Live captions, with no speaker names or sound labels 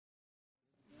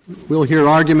We'll hear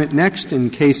argument next in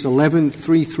Case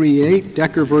 11-338,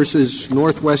 Decker versus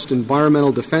Northwest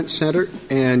Environmental Defense Center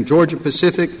and Georgia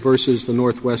Pacific versus the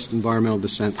Northwest Environmental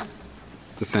Defense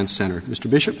Center. Mr.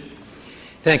 Bishop.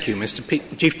 Thank you,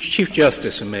 Mr. Chief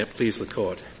Justice, and may it please the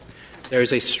Court. There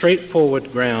is a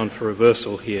straightforward ground for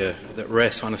reversal here that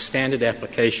rests on a standard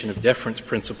application of deference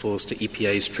principles to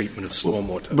EPA's treatment of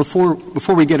stormwater.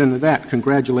 Before we get into that,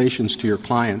 congratulations to your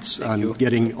clients on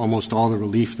getting almost all the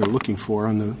relief they're looking for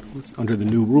under the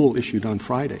new rule issued on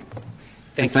Friday.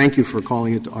 Thank you for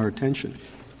calling it to our attention.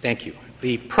 Thank you.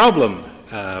 The problem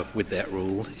with that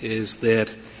rule is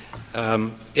that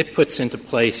it puts into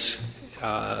place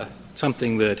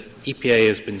something that EPA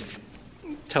has been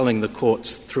telling the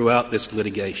courts throughout this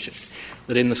litigation,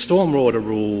 that in the stormwater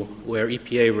rule, where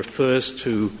EPA refers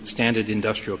to Standard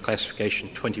Industrial Classification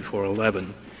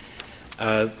 2411,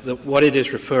 that what it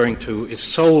is referring to is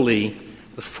solely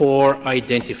the four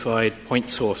identified point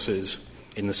sources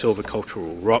in the silviculture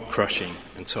rule, rock crushing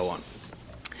and so on.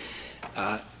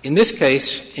 In this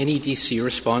case, NEDC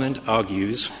respondent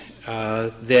argues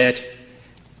that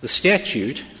the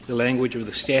statute, the language of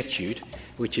the statute,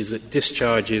 which is that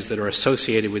discharges that are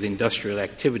associated with industrial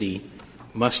activity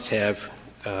must have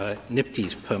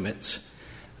NIPTES permits,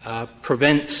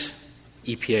 prevents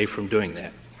EPA from doing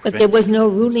that. But there was no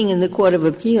ruling in the Court of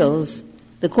Appeals.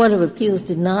 The Court of Appeals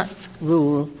did not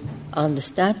rule on the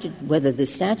statute, whether the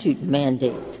statute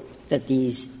mandates that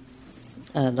these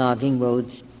logging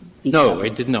roads be covered. No,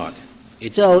 it did not.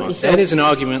 That is an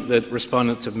argument that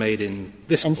respondents have made in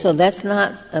this and court. So that's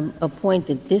not a point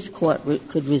that this court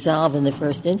could resolve in the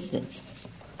first instance.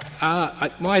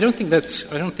 I don't think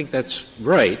that's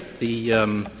right. The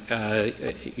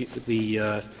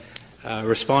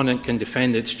respondent can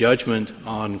defend its judgment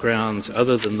on grounds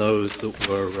other than those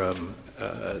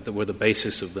that were the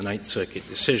basis of the Ninth Circuit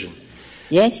decision.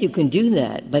 Yes, you can do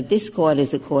that, but this court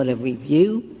is a court of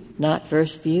review, not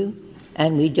first view,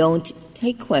 and we don't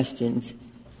take questions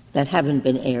that haven't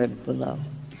been aired below.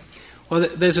 Well,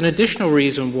 there's an additional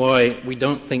reason why we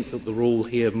don't think that the rule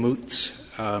here moots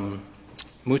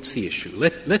the issue.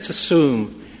 Let's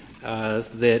assume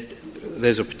that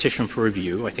there's a petition for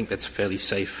review. I think that's a fairly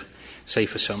safe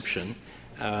assumption.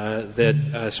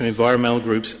 That some environmental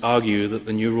groups argue that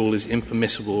the new rule is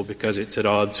impermissible because it's at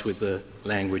odds with the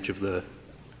language of the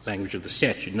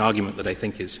statute. An argument that I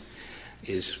think is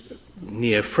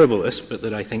near frivolous, but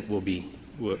that I think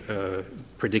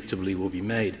predictably will be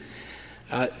made.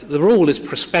 The rule is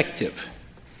prospective.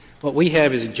 What we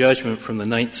have is a judgment from the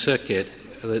Ninth Circuit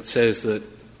that says that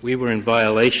we were in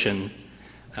violation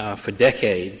for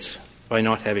decades by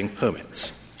not having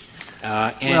permits.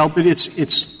 But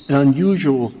it's an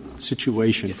unusual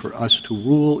situation for us to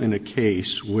rule in a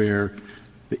case where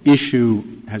the issue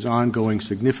has ongoing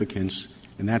significance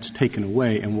and that's taken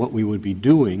away, and what we would be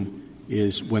doing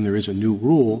is, when there is a new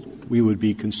rule, we would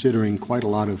be considering quite a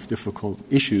lot of difficult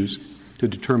issues to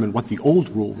determine what the old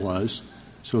rule was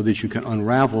so that you can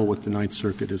unravel what the Ninth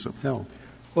Circuit has upheld.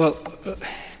 Well,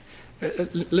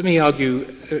 let me argue.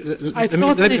 I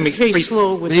thought the case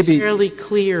law was fairly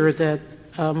clear that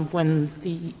when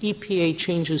the EPA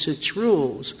changes its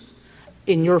rules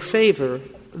in your favor,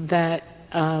 that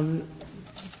the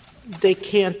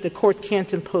court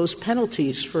can't impose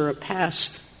penalties for a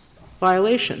past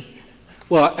violation.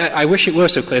 Well, I wish it were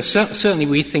so clear. Certainly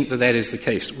we think that is the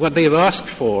case. What they have asked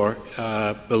for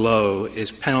below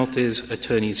is penalties,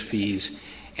 attorneys' fees,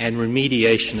 and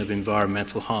remediation of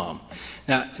environmental harm.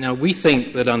 Now we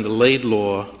think that under Laid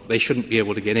law, they shouldn't be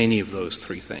able to get any of those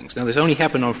three things. Now, this only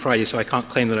happened on Friday, so I can't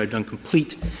claim that I've done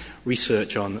complete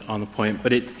research on the point,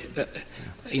 but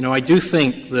I do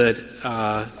think that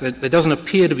there doesn't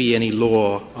appear to be any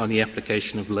law on the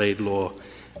application of Laid law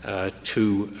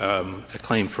to a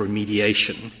claim for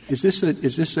mediation. Is this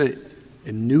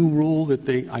a new rule that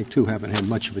I too haven't had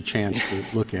much of a chance to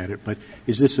look at it, but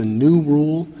is this a new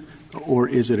rule or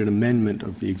is it an amendment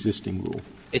of the existing rule?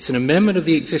 It's an amendment of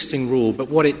the existing rule, but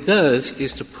what it does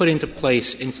is to put into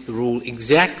place into the rule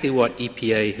exactly what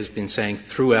EPA has been saying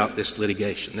throughout this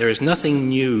litigation. There is nothing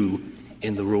new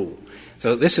in the rule.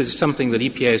 So this is something that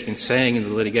EPA has been saying in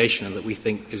the litigation and that we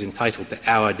think is entitled to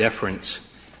our deference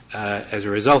as a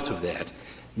result of that.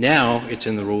 Now it's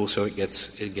in the rule, so it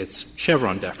gets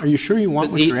Chevron deference. Are you sure you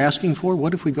want what you're asking for?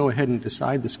 What if we go ahead and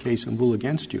decide this case and rule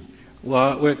against you?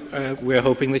 Well, we're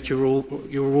hoping that you'll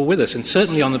rule with us, and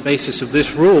certainly on the basis of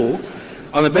this rule,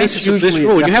 you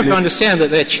have to understand that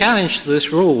their challenge to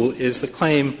this rule is the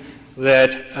claim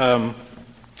that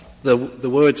the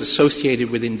words associated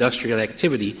with industrial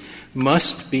activity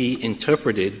must be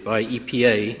interpreted by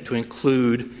EPA to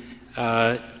include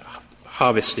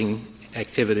harvesting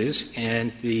activities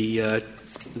and the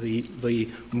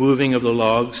moving of the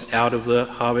logs out of the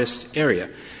harvest area.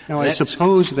 Now, I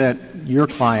suppose that your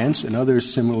clients and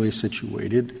others similarly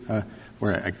situated,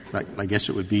 where I guess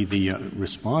it would be the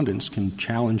respondents, can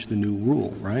challenge the new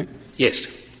rule, right? Yes.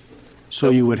 So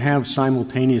you would have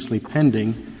simultaneously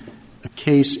pending a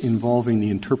case involving the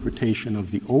interpretation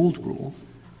of the old rule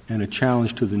and a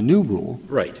challenge to the new rule,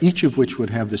 right, each of which would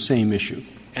have the same issue.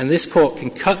 And this Court can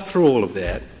cut through all of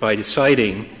that by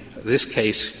deciding this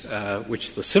case,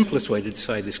 which the simplest way to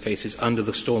decide this case is under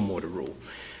the stormwater rule.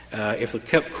 If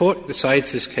the Court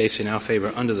decides this case in our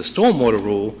favor under the stormwater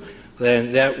rule,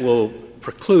 then that will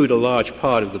preclude a large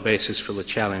part of the basis for the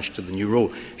challenge to the new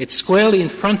rule. It's squarely in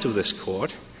front of this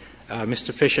Court.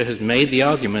 Mr. Fisher has made the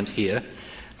argument here.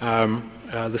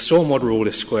 The stormwater rule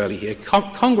is squarely here.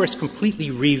 Congress completely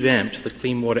revamped the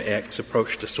Clean Water Act's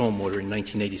approach to stormwater in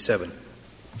 1987.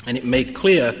 And it made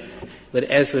clear that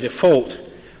as the default,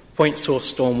 point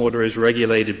source stormwater is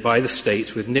regulated by the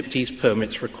states with NIPTES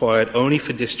permits required only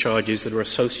for discharges that are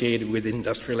associated with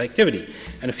industrial activity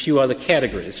and a few other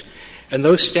categories. And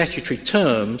those statutory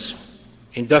terms,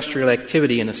 industrial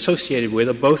activity and associated with,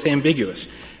 are both ambiguous.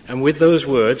 And with those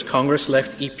words, Congress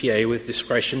left EPA with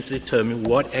discretion to determine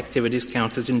what activities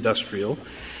count as industrial,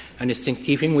 and it's in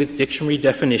keeping with dictionary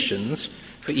definitions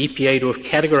for EPA to have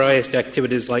categorized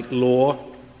activities like law,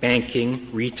 banking,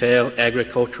 retail,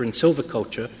 agriculture, and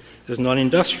silviculture as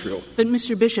non-industrial. But,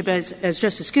 Mr. Bishop, as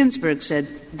Justice Ginsburg said,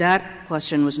 that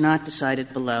question was not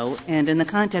decided below, and in the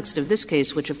context of this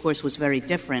case, which of course was very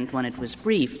different when it was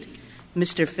briefed,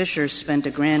 Mr. Fisher spent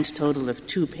a grand total of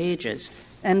 2 pages.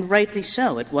 And rightly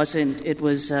so. It was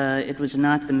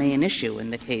not the main issue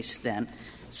in the case then.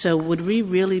 So would we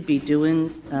really be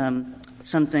doing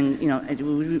something,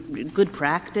 good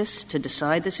practice to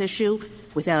decide this issue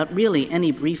without really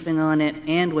any briefing on it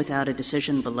and without a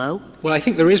decision below? Well, I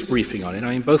think there is briefing on it. I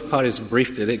mean, both parties have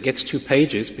briefed it. It gets 2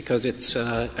 pages because it's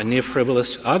a near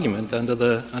frivolous argument under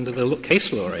the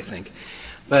case law, I think.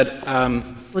 But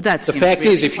well, that's the fact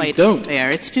really is, if you don't,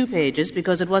 fair. It's 2 pages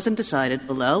because it wasn't decided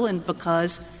below, and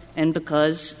because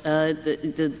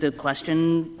the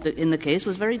question in the case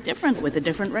was very different with a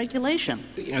different regulation.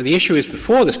 The issue is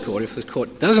before this Court. If the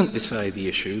Court doesn't decide the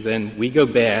issue, then we go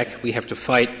back. We have to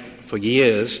fight for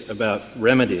years about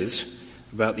remedies,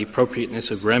 about the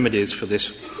appropriateness of remedies for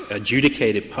this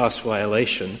adjudicated past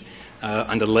violation.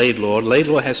 Under Laidlaw.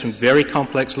 Laidlaw has some very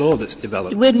complex law that's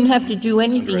developed. You wouldn't have to do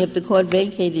anything if the Court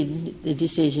vacated the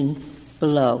decision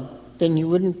below. Then you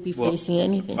wouldn't be facing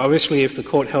anything. Obviously, if the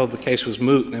Court held the case was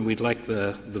moot, then we'd like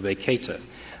the vacator.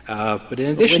 But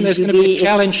in addition, there's going to be a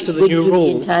challenge to the new rule. Would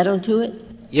you be entitled to it?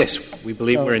 Yes, we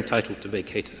believe we're entitled to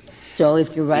vacator. So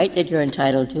if you're right that you're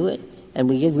entitled to it, and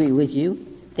we agree with you,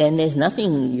 then there's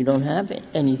nothing, you don't have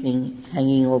anything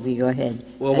hanging over your head.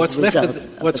 Well, what's left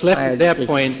at that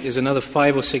point is another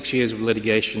 5 or 6 years of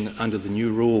litigation under the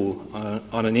new rule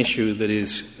on an issue that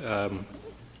is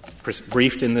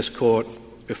briefed in this Court,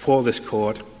 before this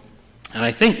Court, and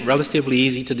I think relatively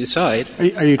easy to decide.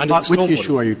 Which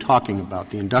issue are you talking about?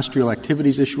 The industrial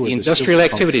activities issue? Or the industrial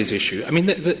activities issue. I mean,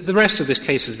 the rest of this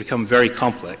case has become very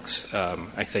complex,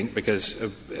 I think, because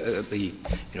the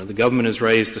government has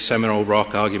raised a Seminole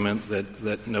Rock argument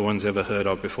that no one's ever heard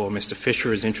of before. Mr.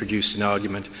 Fisher has introduced an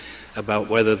argument about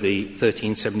whether the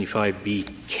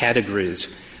 1375B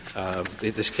categories,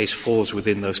 this case falls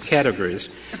within those categories.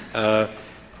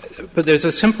 But there's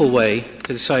a simple way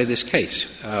to decide this case,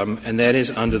 and that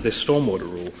is under this stormwater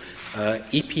rule.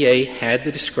 EPA had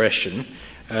the discretion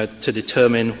to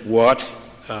determine what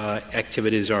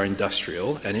activities are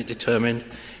industrial, and it determined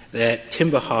that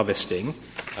timber harvesting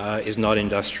is not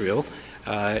industrial.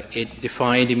 It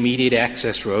defined immediate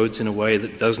access roads in a way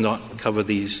that does not cover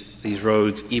these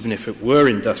roads, even if it were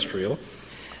industrial.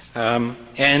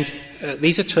 And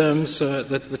these are terms,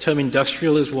 the term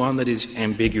industrial is one that is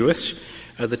ambiguous.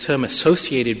 The term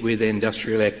associated with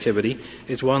industrial activity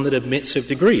is one that admits of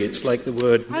degree. It's like the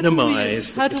word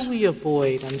minimize. How do we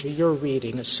avoid, under your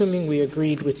reading, assuming we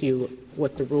agreed with you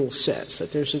what the rule says,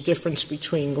 that there's a difference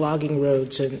between logging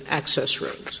roads and access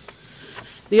roads?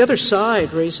 The other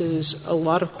side raises a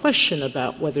lot of question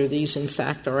about whether these, in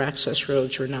fact, are access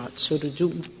roads or not. So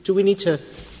do we need to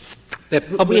 –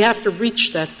 we have to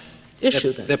reach that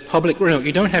issue then?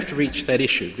 You don't have to reach that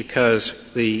issue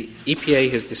because the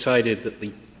EPA has decided that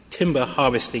the timber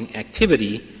harvesting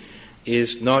activity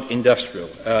is not industrial.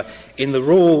 In the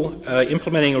rule,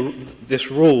 implementing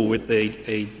this rule with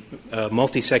a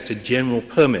multi-sector general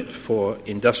permit for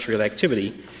industrial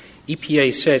activity,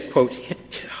 EPA said, quote,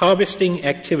 harvesting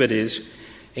activities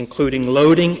including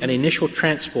loading and initial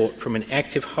transport from an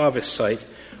active harvest site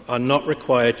are not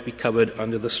required to be covered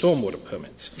under the stormwater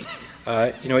permits.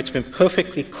 It's been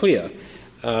perfectly clear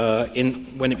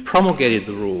when it promulgated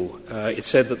the rule. It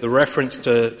said that the reference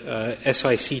to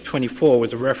SIC 24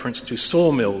 was a reference to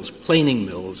sawmills, planing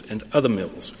mills, and other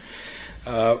mills.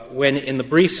 When in the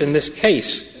briefs in this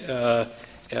case,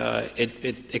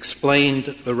 it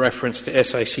explained the reference to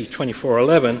SIC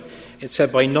 2411, it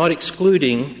said by not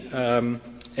excluding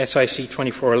SIC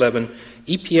 2411,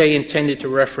 EPA intended to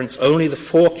reference only the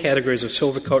 4 categories of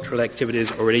silvicultural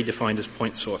activities already defined as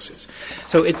point sources.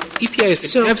 So EPA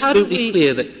has been absolutely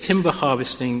clear that timber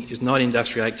harvesting is not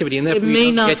industrial activity, and therefore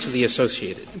we don't get to the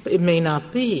associated. It may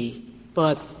not be,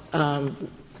 but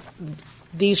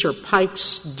these are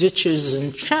pipes, ditches,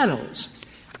 and channels,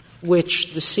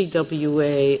 which the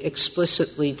CWA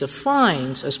explicitly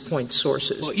defines as point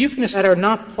sources that are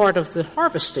not part of the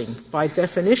harvesting. By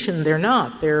definition, they're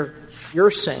not.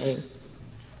 You're saying,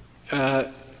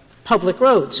 public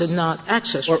roads and not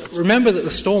access roads. Remember that the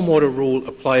stormwater rule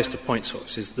applies to point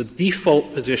sources. The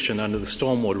default position under the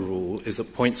stormwater rule is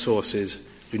that point sources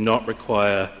do not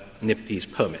require NIPD's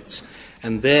permits.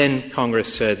 And then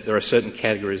Congress said there are certain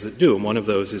categories that do, and one of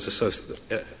those is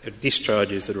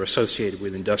discharges that are associated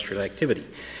with industrial activity.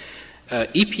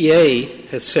 EPA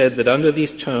has said that under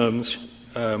these terms,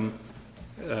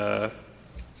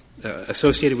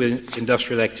 associated with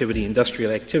industrial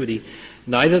activity,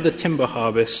 neither the timber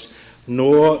harvest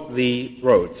nor the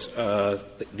roads. The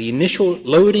initial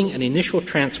loading and initial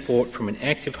transport from an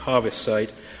active harvest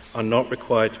site are not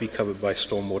required to be covered by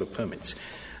stormwater permits.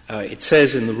 It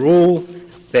says in the rule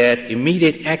that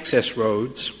immediate access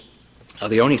roads are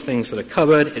the only things that are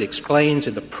covered. It explains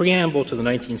in the preamble to the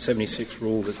 1976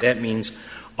 rule that means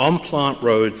on-plant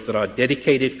roads that are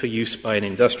dedicated for use by an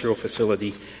industrial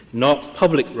facility, not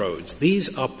public roads.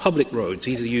 These are public roads.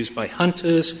 These are used by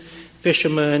hunters,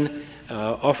 fishermen,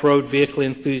 off-road vehicle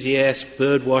enthusiasts,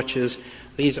 bird watchers.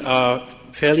 These are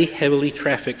fairly heavily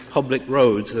trafficked public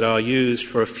roads that are used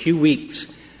for a few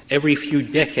weeks every few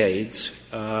decades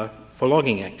for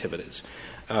logging activities.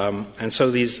 And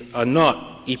so these are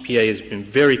not, EPA has been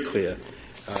very clear,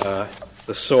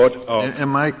 the sort of...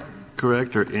 Am I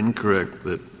correct or incorrect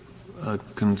that a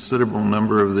considerable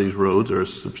number of these roads, or a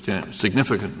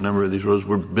significant number of these roads,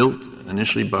 were built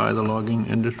initially by the logging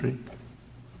industry?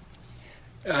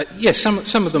 Yes,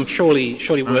 some of them surely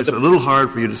were. It's a little hard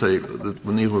for you to say that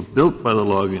when these were built by the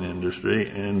logging industry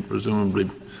and presumably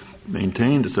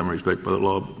maintained to some respect by the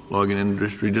logging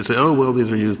industry, to say, oh, well,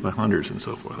 these are used by hunters and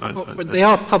so forth. But they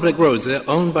are public roads. They're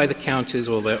owned by the counties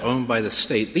or they're owned by the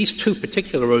state. These 2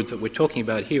 particular roads that we're talking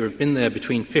about here have been there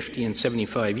between 50 and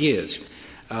 75 years.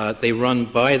 They run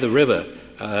by the river.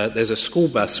 There's a school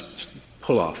bus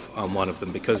pull-off on one of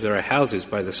them because there are houses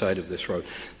by the side of this road.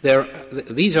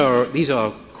 These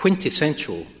are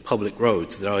quintessential public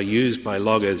roads that are used by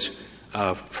loggers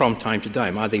from time to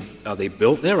time. Are they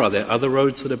built there? Are there other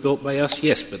roads that are built by us?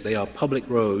 Yes, but they are public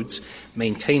roads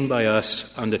maintained by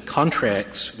us under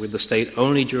contracts with the state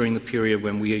only during the period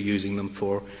when we are using them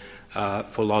for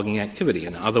logging activity,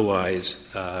 and otherwise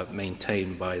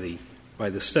maintained by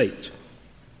the state.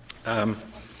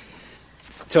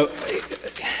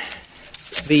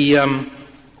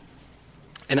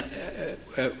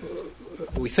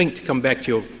 We think, to come back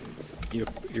to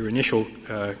your initial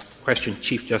question,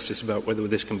 Chief Justice, about whether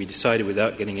this can be decided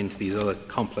without getting into these other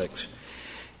complex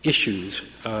issues,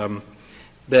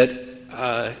 that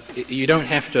you don't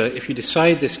have to, if you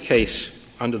decide this case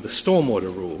under the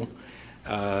stormwater rule,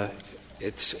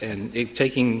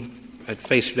 taking at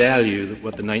face value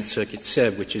what the Ninth Circuit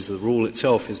said, which is the rule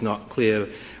itself is not clear.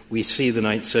 We see the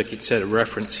Ninth Circuit said a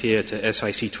reference here to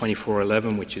SIC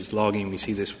 2411, which is logging. We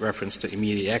see this reference to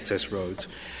immediate access roads.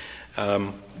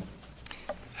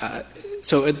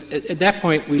 So at that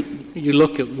point, you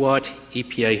look at what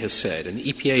EPA has said, and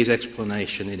EPA's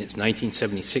explanation in its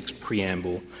 1976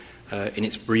 preamble, in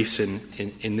its briefs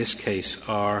in this case,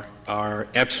 are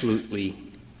absolutely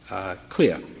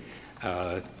clear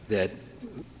that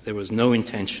there was no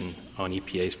intention on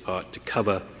EPA's part to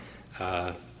cover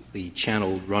the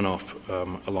channeled runoff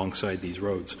alongside these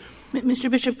roads.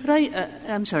 Mr. Bishop,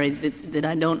 I'm sorry that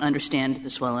I don't understand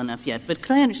this well enough yet, but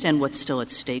could I understand what's still at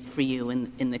stake for you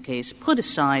in the case? Put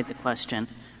aside the question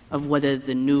of whether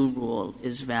the new rule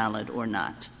is valid or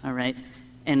not, all right?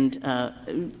 And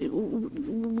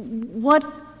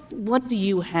what do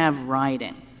you have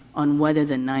riding on whether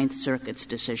the Ninth Circuit's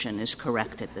decision is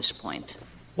correct at this point?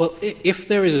 Well, if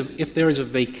there is a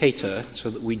vacator, so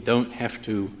that we don't have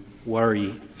to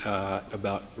worry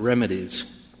about remedies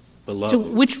below. So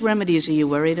which remedies are you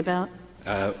worried about?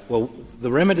 Well,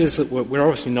 the remedies that we're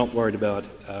obviously not worried about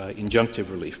injunctive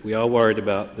relief. We are worried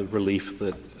about the relief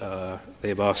that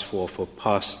they've asked for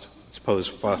past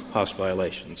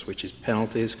violations, which is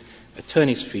penalties,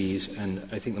 attorney's fees, and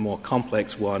I think the more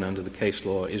complex one under the case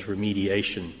law is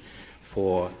remediation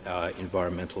for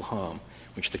environmental harm,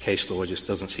 which the case law just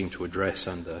doesn't seem to address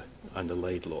under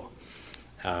Laid law.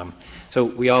 So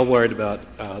we are worried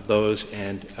about those,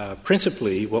 and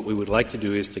principally what we would like to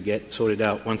do is to get sorted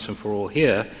out once and for all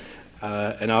here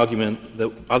an argument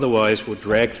that otherwise will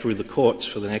drag through the courts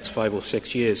for the next 5 or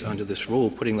 6 years under this rule,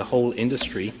 putting the whole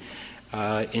industry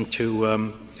into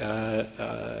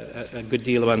a good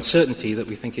deal of uncertainty that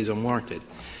we think is unwarranted.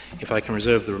 If I can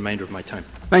reserve the remainder of my time.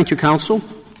 Thank you, counsel.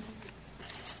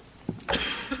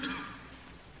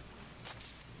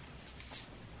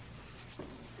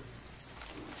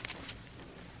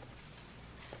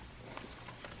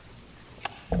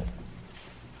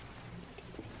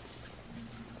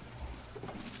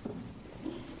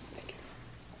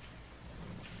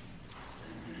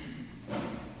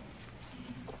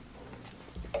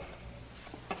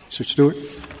 Mr. Stewart.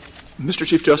 Mr.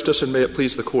 Chief Justice, and may it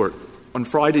please the Court, on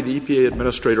Friday the EPA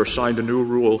Administrator signed a new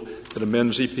rule that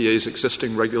amends EPA's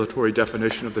existing regulatory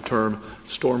definition of the term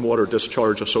stormwater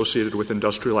discharge associated with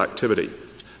industrial activity.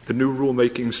 The new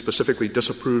rulemaking specifically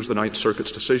disapproves the Ninth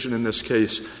Circuit's decision in this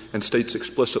case and states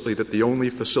explicitly that the only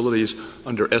facilities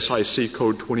under SIC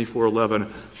Code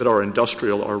 2411 that are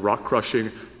industrial are rock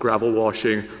crushing, gravel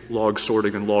washing, log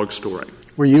sorting, and log storing.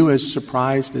 Were you as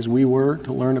surprised as we were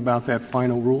to learn about that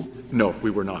final rule? No,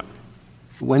 we were not.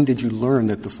 When did you learn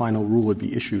that the final rule would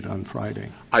be issued on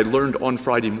Friday? I learned on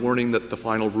Friday morning that the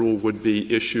final rule would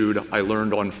be issued. I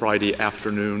learned on Friday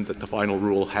afternoon that the final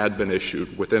rule had been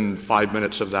issued. Within 5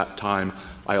 minutes of that time,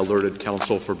 I alerted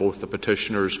counsel for both the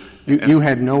petitioners. You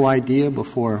had no idea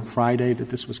before Friday that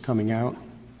this was coming out?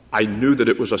 I knew that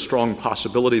it was a strong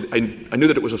possibility. I knew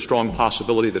that it was a strong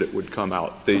possibility that it would come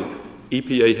out. The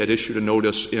EPA had issued a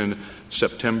notice in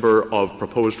September of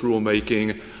proposed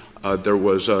rulemaking. There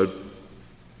was a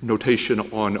notation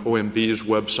on OMB's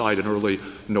website in early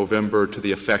November to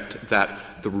the effect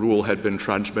that the rule had been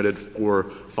transmitted for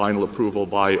final approval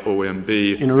by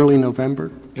OMB. In early November?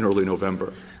 In early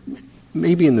November.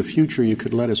 Maybe in the future you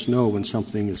could let us know when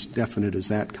something as definite as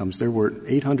that comes. There were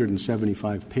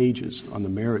 875 pages on the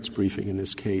merits briefing in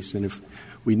this case, and if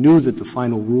we knew that the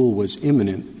final rule was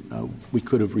imminent, we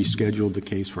could have rescheduled the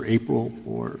case for April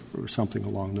or something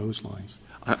along those lines.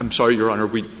 I'm sorry, Your Honor.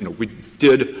 We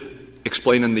did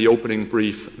explain in the opening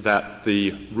brief that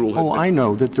the rule had I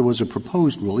know that there was a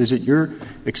proposed rule. Is it your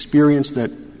experience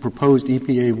that proposed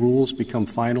EPA rules become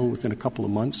final within a couple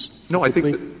of months? No, I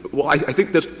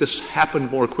think this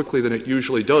happened more quickly than it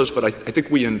usually does, but I think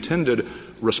we intended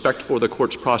respect for the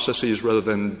Court's processes rather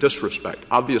than disrespect.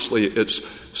 Obviously, it's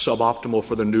suboptimal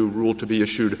for the new rule to be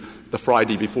issued the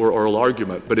Friday before oral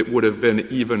argument, but it would have been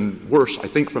even worse, I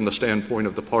think, from the standpoint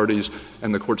of the parties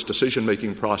and the Court's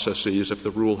decision-making processes if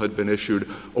the rule had been issued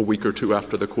a week or two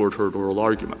after the Court heard oral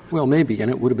argument. Well, maybe,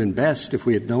 and it would have been best if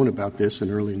we had known about this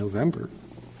in early November.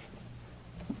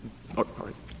 All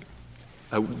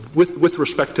right. With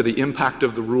respect to the impact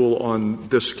of the rule on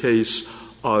this case,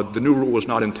 the new rule was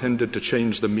not intended to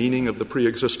change the meaning of the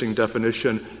pre-existing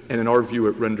definition, and in our view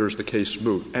it renders the case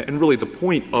moot. And really the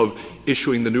point of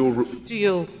issuing the new rule —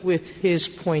 deal with his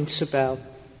points about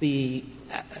the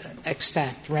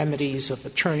extant remedies of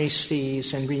attorney's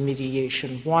fees and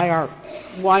remediation. Why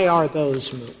are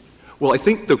those moot? Well, I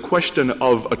think the question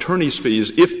of attorney's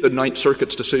fees, if the Ninth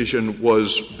Circuit's decision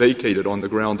was vacated on the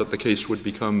ground that the case would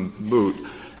become moot,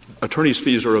 attorney's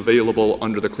fees are available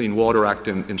under the Clean Water Act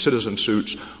in citizen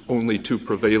suits only to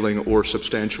prevailing or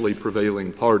substantially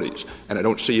prevailing parties. And I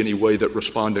don't see any way that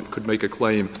respondent could make a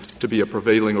claim to be a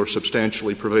prevailing or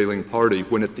substantially prevailing party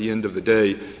when at the end of the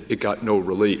day it got no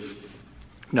relief.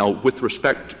 Now, with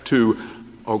respect to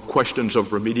questions of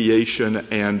remediation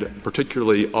and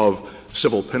particularly of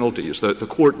civil penalties, the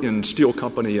Court in Steel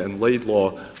Company and Laid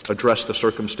Law addressed the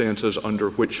circumstances under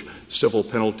which civil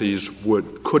penalties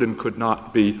could and could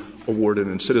not be awarded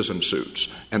in citizen suits.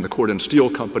 And the Court in Steel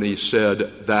Company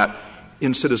said that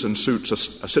in citizen suits,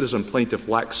 a citizen plaintiff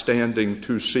lacks standing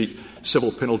to seek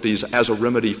civil penalties as a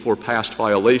remedy for past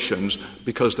violations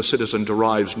because the citizen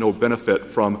derives no benefit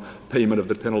from payment of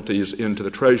the penalties into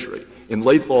the Treasury. In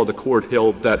Laid Law, the Court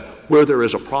held that where there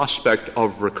is a prospect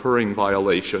of recurring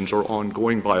violations or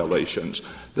ongoing violations,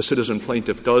 the citizen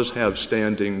plaintiff does have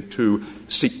standing to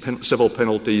seek civil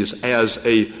penalties as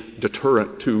a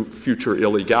deterrent to future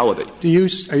illegality.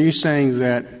 Are you saying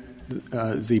that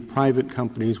the private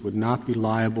companies would not be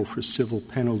liable for civil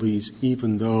penalties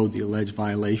even though the alleged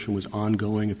violation was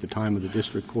ongoing at the time of the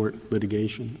district court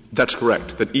litigation? That's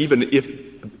correct. That even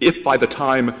if by the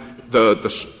time the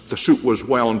suit was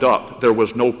wound up, there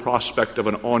was no prospect of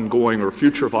an ongoing or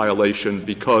future violation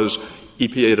because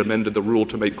EPA had amended the rule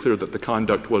to make clear that the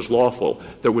conduct was lawful,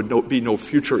 there would be no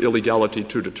future illegality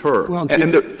to deter. Well,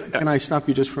 can I stop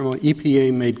you just for a moment?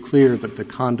 EPA made clear that the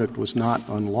conduct was not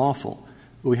unlawful.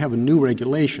 We have a new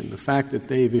regulation. The fact that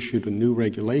they've issued a new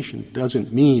regulation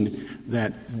doesn't mean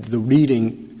that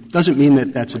doesn't mean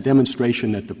that that's a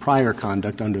demonstration that the prior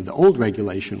conduct under the old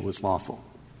regulation was lawful.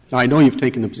 Now, I know you've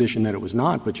taken the position that it was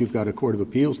not, but you've got a Court of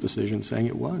Appeals decision saying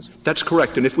it was. That's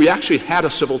correct. And if we actually had a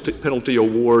civil penalty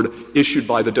award issued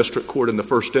by the district court in the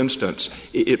first instance,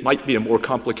 it might be a more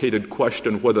complicated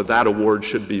question whether that award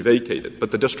should be vacated.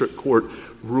 But the district court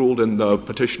ruled in the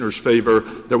petitioner's favor.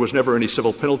 There was never any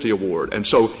civil penalty award. And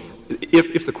so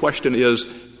if the question is,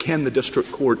 can the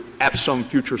district court at some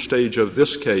future stage of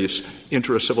this case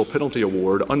enter a civil penalty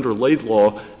award, under Laid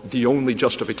law, the only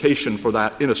justification for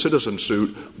that in a citizen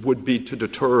suit would be to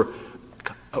deter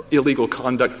illegal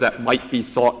conduct that might be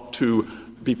thought to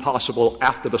be possible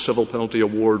after the civil penalty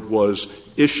award was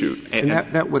issued. And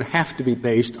that would have to be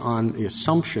based on the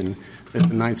assumption that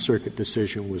the Ninth Circuit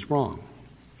decision was wrong.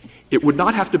 It would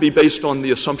not have to be based on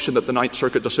the assumption that the Ninth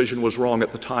Circuit decision was wrong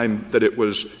at the time that it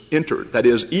was entered. That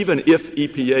is, even if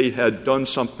EPA had done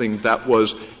something that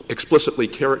was explicitly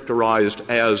characterized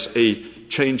as a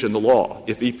change in the law,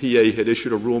 if EPA had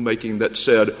issued a rulemaking that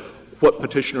said what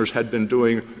petitioners had been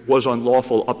doing was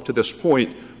unlawful up to this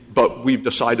point, but we've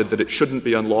decided that it shouldn't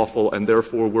be unlawful and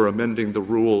therefore we're amending the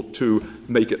rule to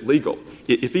make it legal.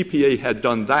 If EPA had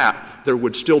done that, there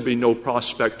would still be no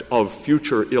prospect of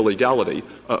future illegality,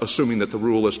 assuming that the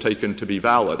rule is taken to be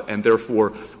valid. And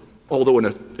therefore, although in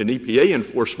an EPA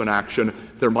enforcement action,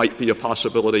 there might be a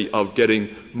possibility of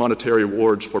getting monetary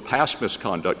awards for past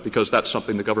misconduct, because that's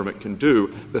something the government can do,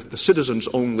 the citizens'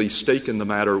 only stake in the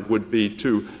matter would be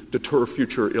to deter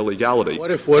future illegality.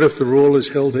 What if the rule is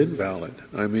held invalid?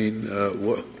 I mean,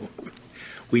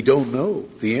 we don't know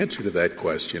the answer to that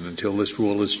question until this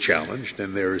rule is challenged,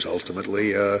 and there is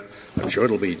ultimately, I'm sure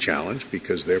it'll be challenged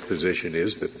because their position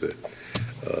is that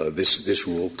this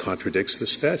rule contradicts the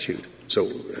statute. So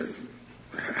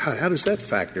how does that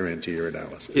factor into your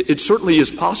analysis? It certainly is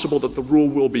possible that the rule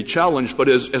will be challenged, but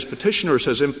as petitioners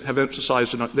have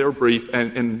emphasized in their brief,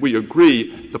 and we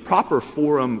agree, the proper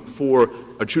forum for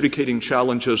adjudicating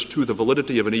challenges to the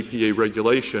validity of an EPA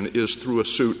regulation is through a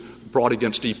suit brought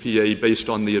against EPA based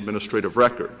on the administrative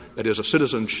record. That is, a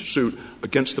citizen suit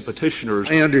against the petitioners.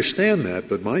 I understand that,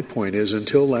 but my point is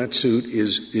until that suit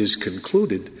is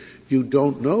concluded, you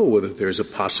don't know whether there's a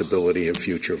possibility of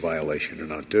future violation or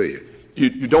not, do you?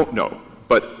 You don't know.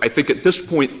 But I think at this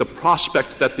point the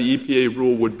prospect that the EPA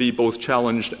rule would be both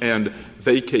challenged and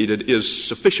vacated is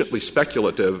sufficiently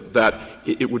speculative that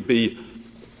it would be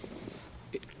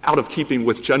out of keeping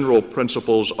with general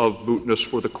principles of mootness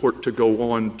for the court to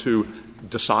go on to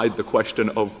decide the question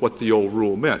of what the old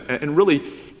rule meant. And really,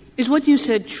 is what you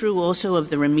said true also of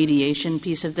the remediation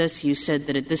piece of this? You said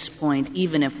that at this point,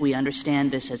 even if we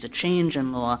understand this as a change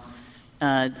in law,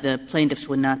 the plaintiffs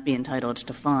would not be entitled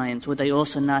to fines. Would they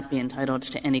also not be entitled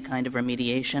to any kind of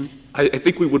remediation? I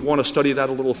think we would want to study that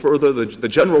a little further. The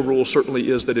general rule certainly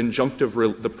is that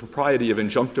the propriety of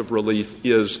injunctive relief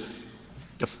is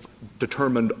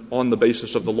determined on the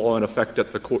basis of the law in effect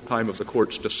at the time of the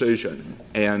court's decision.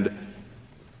 And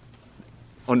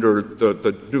under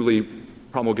the newly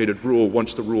promulgated rule,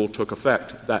 once the rule took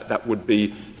effect, that would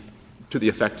be to the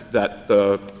effect that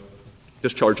the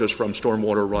discharges from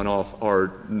stormwater runoff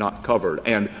are not covered.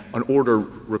 And an order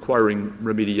requiring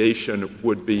remediation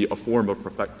would be a form of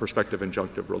prospective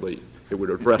injunctive relief. It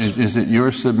would address. Is it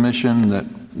your submission that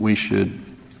we should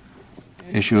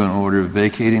issue an order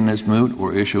vacating this moot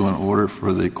or issue an order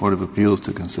for the Court of Appeals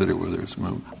to consider whether it's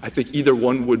moot? I think either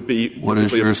one would be. What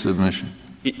is your submission?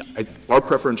 Our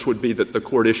preference would be that the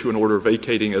court issue an order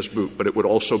vacating as moot, but it would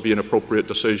also be an appropriate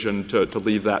decision to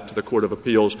leave that to the Court of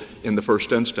Appeals in the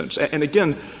first instance. And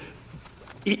again,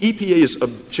 EPA's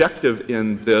objective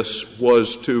in this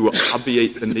was to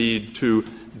obviate the need to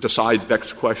decide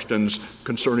vexed questions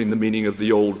concerning the meaning of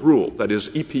the old rule. That is,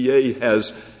 EPA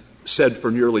has said for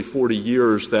nearly 40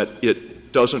 years that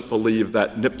it doesn't believe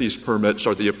that NPDES permits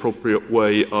are the appropriate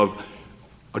way of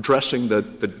addressing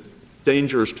the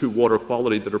dangers to water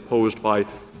quality that are posed by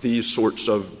these sorts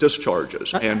of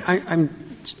discharges. And I'm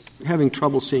having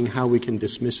trouble seeing how we can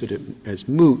dismiss it as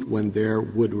moot when there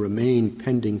would remain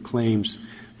pending claims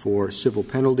for civil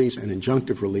penalties and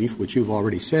injunctive relief, which you've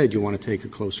already said you want to take a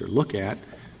closer look at.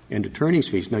 and attorney's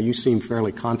fees. Now, you seem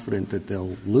fairly confident that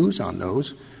they'll lose on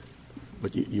those,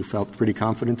 but you felt pretty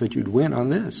confident that you'd win on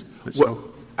this. Well,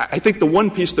 I think the one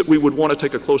piece that we would want to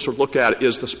take a closer look at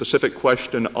is the specific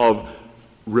question of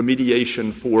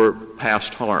remediation for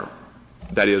past harm.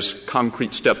 That is,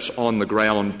 concrete steps on the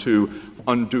ground to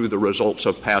undo the results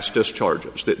of past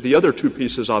discharges. The other two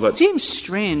pieces of it seems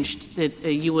strange that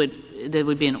there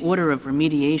would be an order of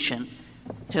remediation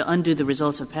to undo the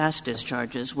results of past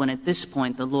discharges when at this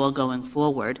point the law going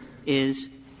forward is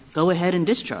go ahead and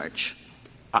discharge.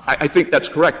 I think that's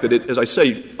correct. That as I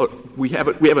say, we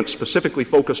haven't specifically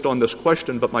focused on this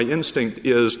question, but my instinct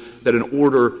is that an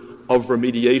order of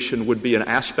remediation would be an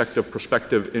aspect of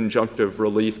prospective injunctive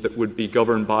relief that would be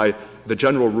governed by the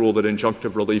general rule that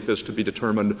injunctive relief is to be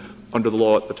determined under the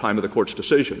law at the time of the Court's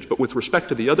decisions. But with respect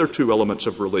to the other two elements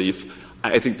of relief,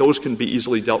 I think those can be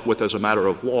easily dealt with as a matter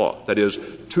of law. That is,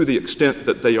 to the extent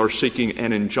that they are seeking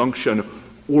an injunction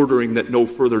ordering that no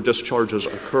further discharges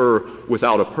occur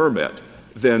without a permit,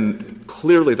 then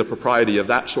clearly the propriety of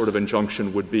that sort of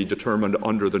injunction would be determined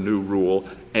under the new rule,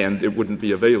 and it wouldn't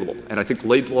be available. And I think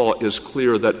Laidlaw is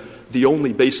clear that the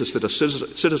only basis that a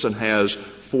citizen has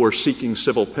for seeking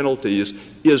civil penalties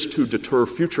is to deter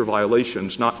future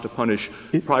violations, not to punish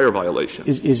prior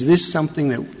violations. Is this something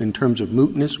that, in terms of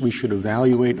mootness, we should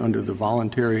evaluate under the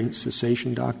voluntary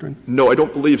cessation doctrine? No, I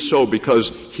don't believe so, because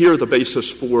here the basis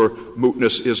for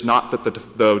mootness is not that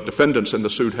the defendants in the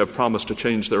suit have promised to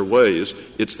change their ways.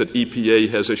 It's that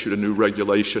EPA has issued a new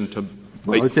regulation to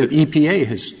make the EPA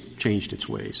has changed its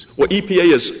ways. Well,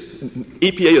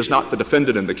 EPA is not the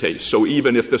defendant in the case. So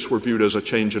even if this were viewed as a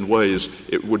change in ways,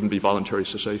 it wouldn't be voluntary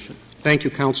cessation. Thank you,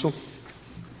 counsel.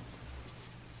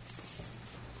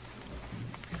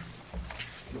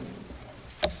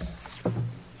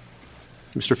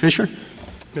 Mr. Fisher.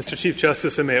 Mr. Chief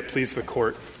Justice, and may it please the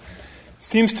Court. It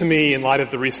seems to me, in light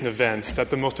of the recent events, that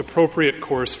the most appropriate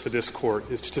course for this Court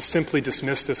is to just simply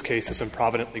dismiss this case as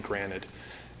improvidently granted.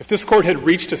 If this Court had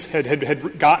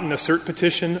had gotten a cert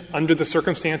petition under the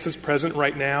circumstances present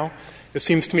right now, it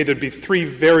seems to me there would be three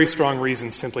very strong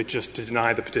reasons simply just to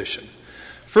deny the petition.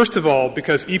 First of all,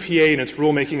 because EPA in its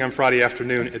rulemaking on Friday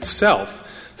afternoon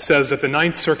itself says that the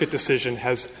Ninth Circuit decision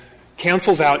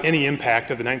cancels out any impact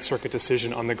of the Ninth Circuit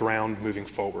decision on the ground moving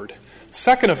forward.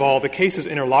 Second of all, the case is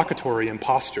interlocutory in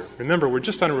posture. Remember, we're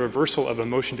just on a reversal of a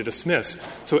motion to dismiss.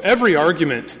 So every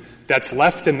argument that's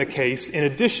left in the case, in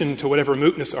addition to whatever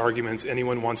mootness arguments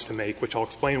anyone wants to make, which I'll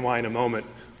explain why in a moment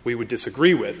we would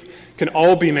disagree with, can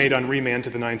all be made on remand to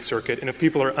the Ninth Circuit. And if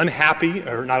people are unhappy,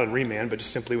 or not on remand, but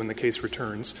just simply when the case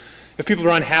returns, if people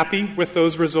are unhappy with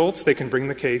those results, they can bring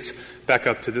the case back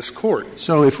up to this Court.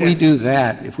 So if we do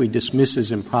that, if we dismiss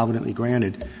as improvidently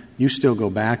granted, you still go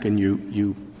back and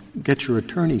you get your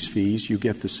attorney's fees, you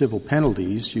get the civil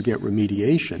penalties, you get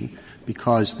remediation,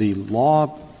 because the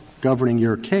law governing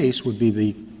your case would be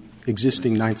the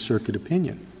existing Ninth Circuit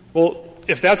opinion. Well,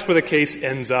 if that's where the case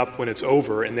ends up when it's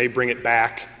over and they bring it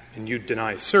back and you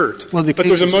deny cert. Well, I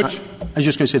was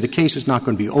just going to say the case is not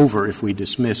going to be over if we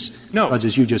dismiss. No. Because,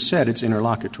 as you just said, it's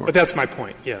interlocutory. But that's my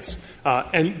point, yes.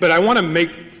 But I want to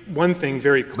make one thing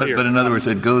very clear. But in other words,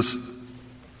 it goes,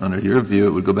 under your view,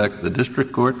 it would go back to the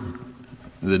district court.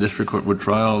 The district court would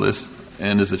try all this,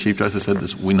 and as the Chief Justice said,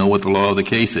 we know what the law of the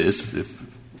case is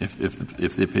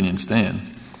if the opinion stands.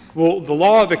 Well, the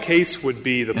law of the case would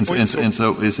be the point. And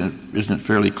so isn't it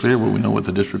fairly clear where we know what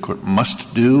the district court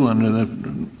must do under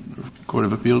the Court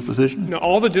of Appeals decision? No,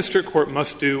 all the district court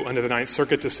must do under the Ninth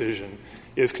Circuit decision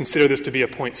is consider this to be a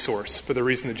point source for the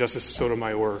reason that Justice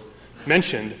Sotomayor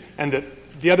mentioned, and that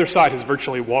the other side has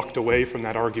virtually walked away from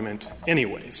that argument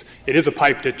anyways. It is a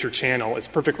pipe ditcher channel. It's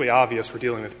perfectly obvious we're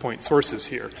dealing with point sources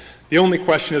here. The only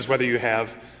question is whether you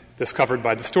have this covered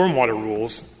by the stormwater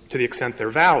rules to the extent they're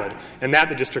valid, and that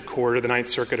the district court or the Ninth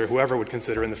Circuit or whoever would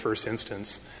consider in the first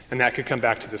instance, and that could come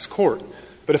back to this Court.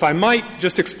 But if I might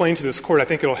just explain to this Court, I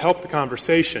think it will help the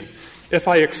conversation if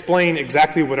I explain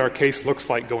exactly what our case looks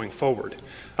like going forward.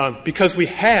 Because we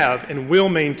have and will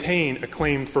maintain a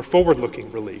claim for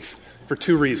forward-looking relief for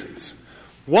two reasons.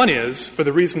 One is, for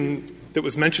the reason that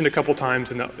was mentioned a couple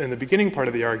times in the beginning part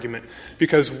of the argument,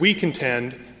 because we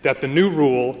contend that the new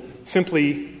rule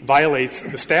simply violates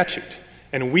the statute.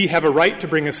 And we have a right to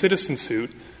bring a citizen suit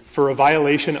for a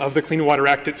violation of the Clean Water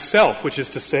Act itself, which is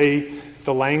to say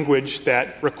the language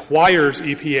that requires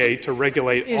EPA to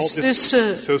regulate all districts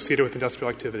associated with industrial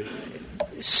activity.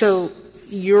 So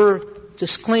you're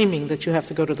disclaiming that you have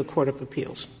to go to the Court of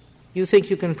Appeals. You think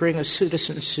you can bring a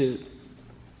citizen suit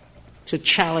to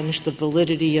challenge the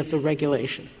validity of the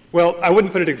regulation? Well, I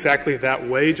wouldn't put it exactly that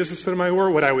way, Justice Sotomayor.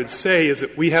 What I would say is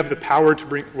that we have the power to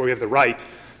bring, or we have the right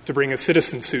to bring a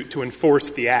citizen suit to enforce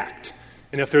the act.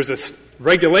 And if there's a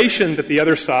regulation that the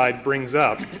other side brings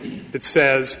up that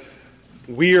says,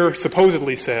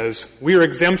 supposedly says, we're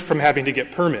exempt from having to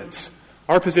get permits,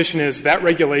 our position is that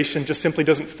regulation just simply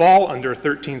doesn't fall under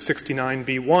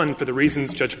 1369b1 for the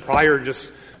reasons Judge Pryor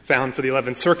just found for the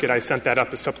 11th Circuit. I sent that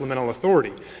up as supplemental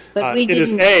authority. But we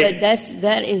didn't,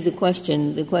 that is the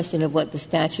question. The question of what the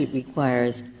statute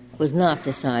requires was not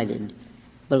decided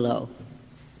below.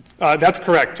 That's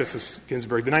correct, Justice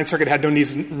Ginsburg. The Ninth Circuit had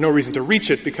no reason to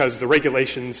reach it because the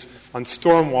regulations on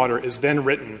stormwater, as then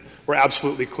written, were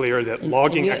absolutely clear that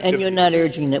logging activity. And you're not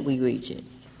urging that we reach it?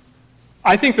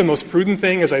 I think the most prudent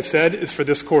thing, as I said, is for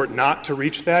this Court not to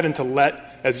reach that and to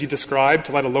let, as you described,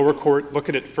 to let a lower court look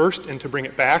at it first and to bring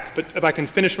it back. But if I can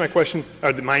finish my question,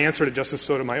 or my answer to Justice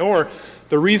Sotomayor,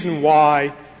 the reason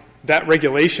why that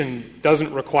regulation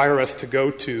doesn't require us to go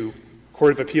to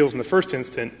Court of Appeals in the first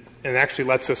instant and actually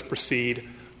lets us proceed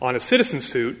on a citizen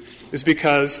suit is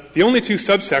because the only two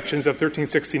subsections of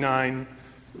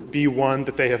 1369b1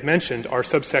 that they have mentioned are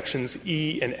subsections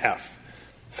E and F.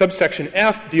 Subsection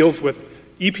F deals with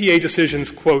EPA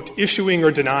decisions, quote, issuing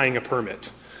or denying a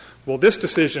permit. Well, this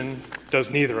decision does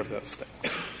neither of those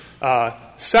things.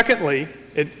 Secondly,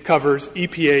 it covers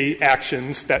EPA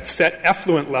actions that set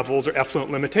effluent levels or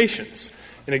effluent limitations.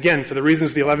 And again, for the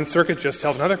reasons the 11th Circuit just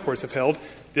held and other courts have held,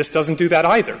 this doesn't do that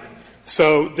either.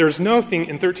 So there's nothing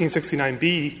in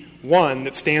 1369b1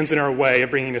 that stands in our way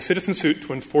of bringing a citizen suit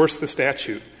to enforce the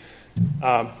statute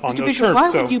on Mr. those Bishop, terms. why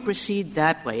would you proceed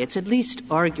that way? It's at least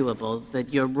arguable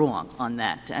that you're wrong on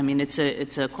that. I mean, it's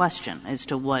a question as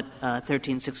to what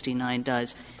 1369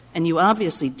 does. And you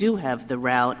obviously do have the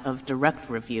route of direct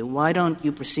review. Why don't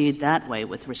you proceed that way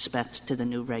with respect to the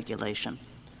new regulation?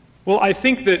 Well, I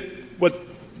think that what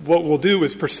we'll do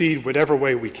is proceed whatever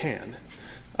way we can.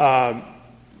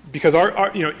 Because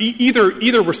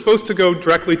either we're supposed to go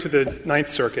directly to the Ninth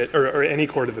Circuit or any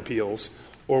court of appeals,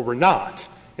 or we're not.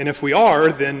 And if we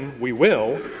are, then we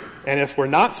will. And if we're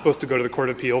not supposed to go to the court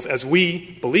of appeals, as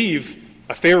we believe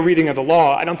a fair reading of the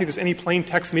law, I don't think there's any plain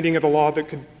text meaning of the law that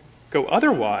could go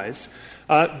otherwise,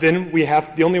 then we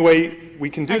have the only way we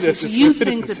can do this is through a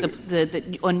citizen suit. So you think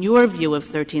that on your view of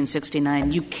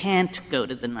 1369, you can't go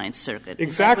to the Ninth Circuit?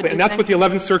 Exactly. And that's what the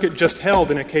 11th Circuit just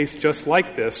held in a case just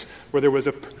like this, where there was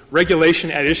a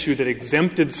regulation at issue that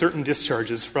exempted certain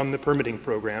discharges from the permitting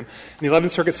program. And the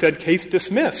 11th Circuit said, case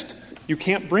dismissed. You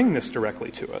can't bring this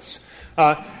directly to us.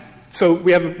 So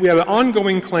we have an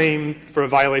ongoing claim for a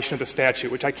violation of the statute,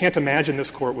 which I can't imagine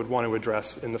this Court would want to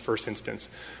address in the first instance.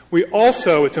 We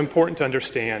also, it's important to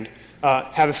understand,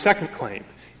 have a second claim.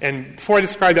 And before I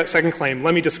describe that second claim,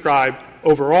 let me describe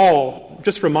overall,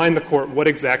 just remind the Court what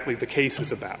exactly the case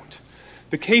is about.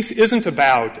 The case isn't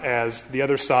about, as the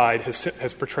other side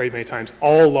has portrayed many times,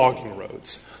 all logging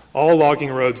roads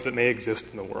that may exist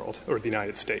in the world or the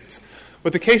United States.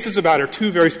 What the case is about are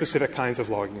two very specific kinds of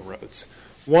logging roads.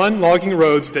 One, logging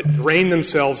roads that drain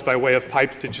themselves by way of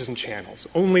pipe ditches and channels.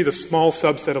 Only the small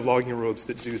subset of logging roads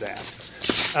that do that.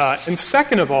 And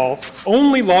second of all,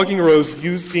 only logging roads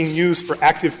being used for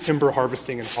active timber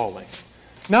harvesting and hauling.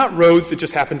 Not roads that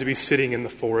just happen to be sitting in the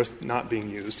forest, not being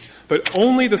used, but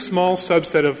only the small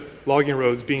subset of logging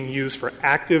roads being used for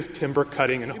active timber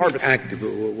cutting and harvesting. Active,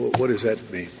 what does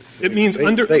that mean? It means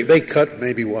they cut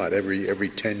maybe what, every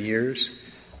 10 years?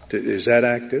 Is that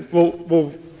active?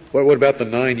 Well, what about the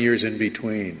 9 years in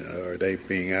between? Are they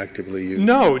being actively used?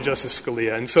 No, Justice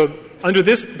Scalia. And so under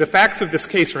the facts of this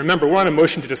case, remember, we're on a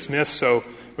motion to dismiss, so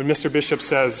when Mr. Bishop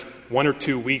says 1 or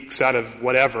 2 weeks out of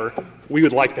whatever, we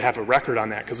would like to have a record on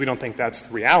that because we don't think that's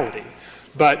the reality.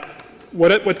 But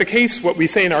what we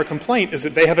say in our complaint is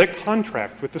that they have a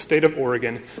contract with the State of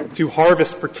Oregon to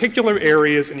harvest particular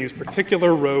areas and use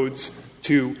particular roads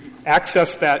to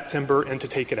access that timber and to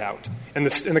take it out. And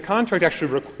the contract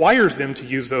actually requires them to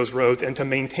use those roads and to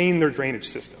maintain their drainage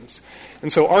systems.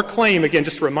 And so our claim, again,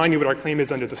 just to remind you what our claim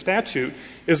is under the statute,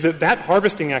 is that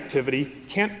harvesting activity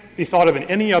can't be thought of in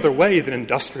any other way than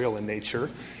industrial in nature,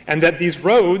 and that these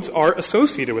roads are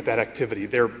associated with that activity.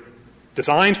 They're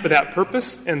designed for that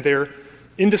purpose, and they're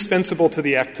indispensable to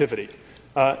the activity.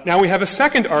 Now, we have a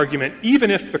second argument,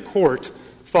 even if the Court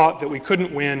thought that we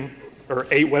couldn't win, or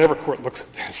whatever court looks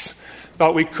at this,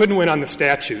 thought we couldn't win on the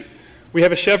statute. We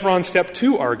have a Chevron Step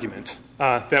 2 argument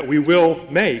that we will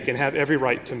make and have every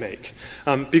right to make.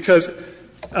 Because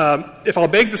if I'll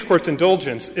beg this Court's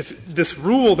indulgence, if this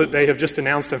rule that they have just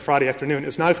announced on Friday afternoon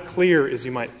is not as clear as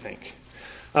you might think.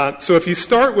 So if you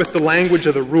start with the language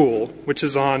of the rule, which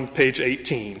is on page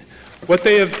 18, what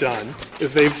they have done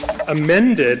is they've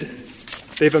amended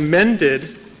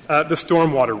the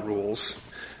stormwater rules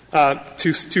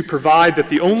to provide that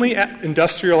the only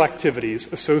industrial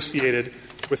activities associated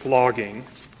with logging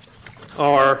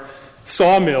are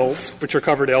sawmills, which are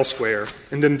covered elsewhere,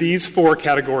 and then these four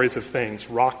categories of things: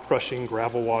 rock crushing,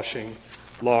 gravel washing,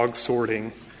 log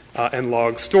sorting, and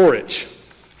log storage.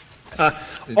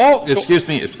 Excuse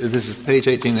me, this is page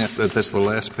 18, that's the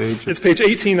last page? It's page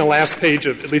 18, the last page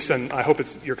of, at least I hope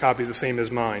your copy is the same as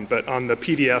mine, but on the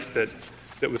PDF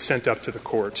that was sent up to the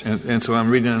court. And so I'm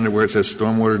reading under where it says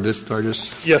stormwater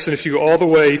discharges? Yes, and if you go all the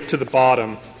way to the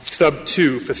bottom, sub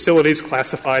 2, facilities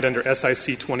classified under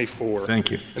SIC 24.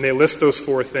 Thank you. And they list those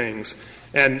four things.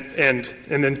 And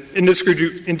then industry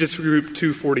group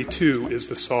 242 is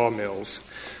the sawmills.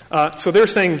 So they're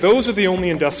saying those are the only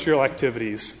industrial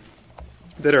activities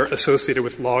that are associated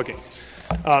with logging.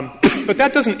 But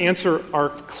that doesn't answer our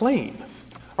claim.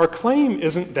 Our claim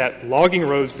isn't that logging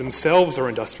roads themselves are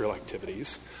industrial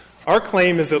activities. Our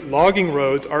claim is that logging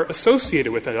roads are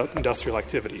associated with industrial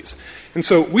activities. And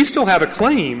so we still have a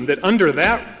claim that under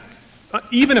that,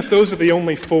 even if those are the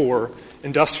only four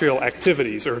industrial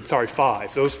activities,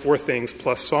 five, those four things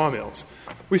plus sawmills,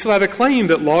 we still have a claim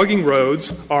that logging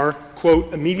roads are,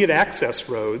 quote, immediate access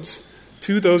roads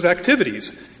to those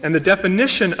activities. And the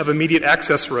definition of immediate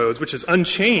access roads, which is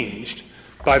unchanged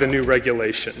by the new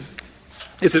regulation,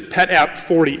 is at Pet App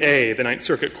 40A, the Ninth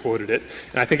Circuit quoted it,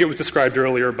 and I think it was described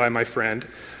earlier by my friend,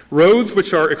 roads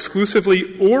which are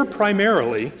exclusively or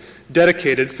primarily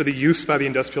dedicated for the use by the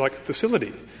industrial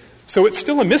facility. So it's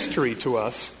still a mystery to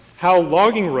us how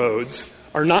logging roads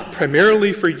are not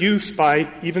primarily for use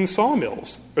by even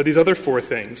sawmills or these other four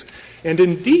things. And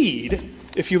indeed,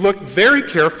 if you look very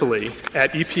carefully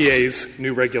at EPA's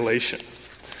new regulation,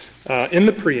 in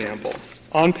the preamble,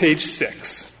 on page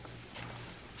 6,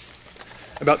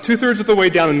 about two-thirds of the way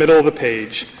down the middle of the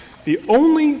page, the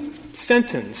only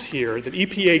sentence here that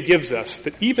EPA gives us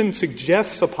that even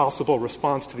suggests a possible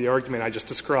response to the argument I just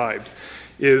described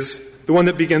is the one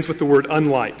that begins with the word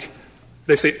unlike.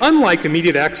 They say, unlike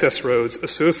immediate access roads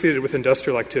associated with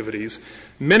industrial activities,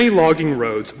 many logging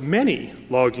roads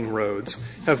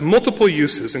have multiple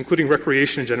uses, including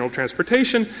recreation and general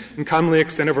transportation, and commonly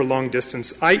extend over long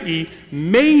distance, i.e.,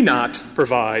 may not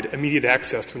provide immediate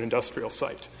access to an industrial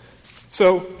site.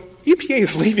 So EPA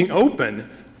is leaving open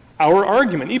our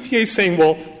argument. EPA is saying,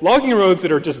 well, logging roads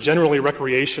that are just generally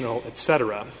recreational, et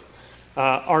cetera,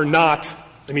 are not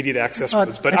immediate access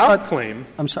roads. But our claim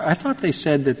 — I'm sorry. I thought they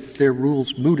said that their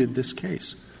rules mooted this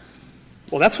case.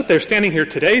 Well, that's what they're standing here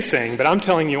today saying, but I'm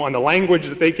telling you on the language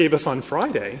that they gave us on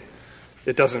Friday,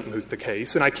 it doesn't moot the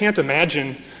case. And I can't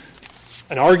imagine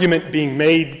an argument being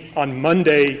made on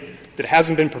Monday that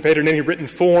hasn't been prepared in any written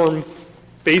form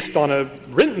based on a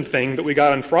written thing that we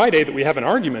got on Friday that we have an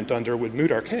argument under would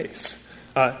moot our case.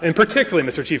 And particularly,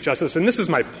 Mr. Chief Justice, and this is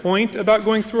my point about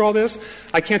going through all this,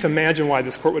 I can't imagine why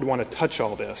this Court would want to touch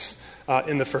all this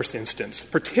in the first instance,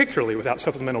 particularly without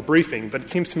supplemental briefing. But it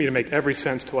seems to me to make every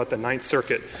sense to let the Ninth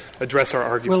Circuit address our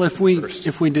argument first.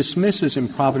 If we dismiss as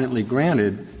improvidently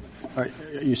granted, are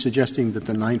you suggesting that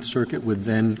the Ninth Circuit would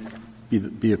then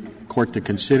be a court to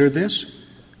consider this?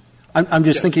 I'm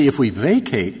just thinking if we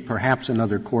vacate, perhaps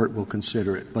another court will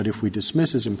consider it. But if we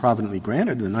dismiss as improvidently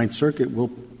granted, the Ninth Circuit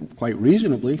will quite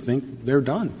reasonably think they're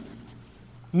done.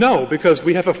 No, because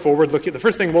we have a forward-looking — the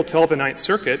first thing we'll tell the Ninth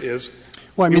Circuit is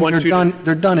 — Well, I mean,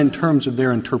 they're done in terms of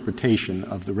their interpretation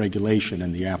of the regulation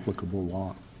and the applicable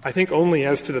law. I think only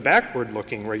as to the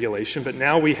backward-looking regulation, but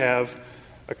now we have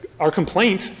our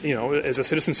complaint, as a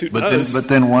citizen suit does. But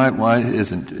then why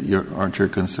aren't your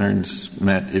concerns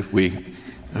met if we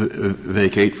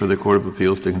vacate for the Court of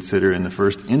Appeals to consider in the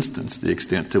first instance the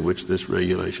extent to which this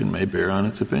regulation may bear on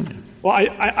its opinion? Well,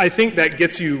 I think that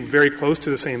gets you very close to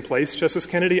the same place, Justice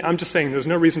Kennedy. I'm just saying there's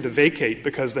no reason to vacate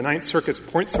because the Ninth Circuit's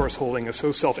point source holding is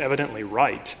so self-evidently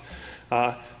right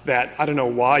that I don't know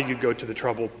why you'd go to the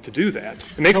trouble to do that.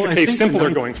 It makes the case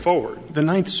simpler going forward. The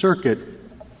Ninth Circuit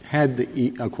had,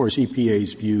 of course,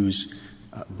 EPA's views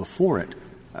before it.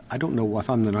 I don't know if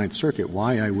I'm the Ninth Circuit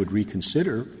why I would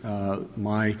reconsider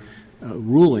my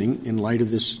ruling in light of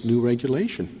this new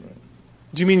regulation.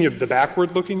 Do you mean the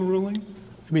backward-looking ruling?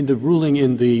 I mean the ruling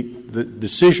in the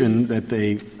decision that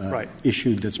they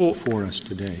issued that's before us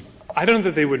today. I don't know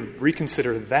that they would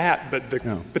reconsider that,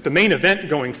 but the main event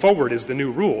going forward is the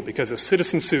new rule, because a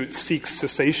citizen suit seeks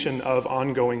cessation of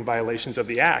ongoing violations of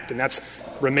the Act, and that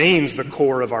remains the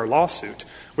core of our lawsuit,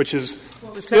 which is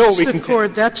that's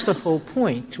the whole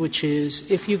point, which is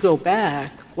if you go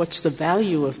back, what's the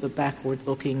value of the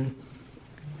backward-looking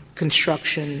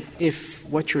construction if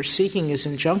what you're seeking is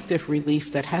injunctive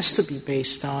relief that has to be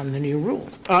based on the new rule?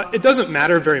 It doesn't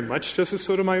matter very much, Justice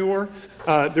Sotomayor.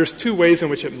 There's two ways in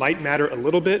which it might matter a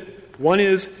little bit. One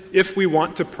is if we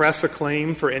want to press a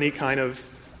claim for any kind of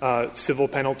civil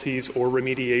penalties or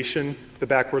remediation, the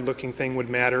backward-looking thing would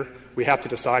matter. We have to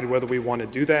decide whether we want to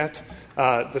do that.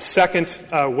 The second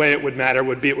way it would matter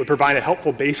would be it would provide a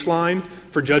helpful baseline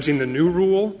for judging the new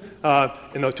rule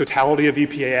in the totality of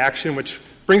EPA action, which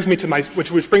brings me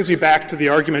back to the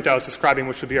argument I was describing,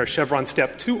 which would be our Chevron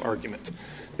Step 2 argument,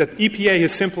 that EPA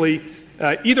has simply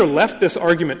either left this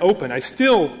argument open. It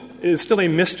is still a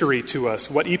mystery to us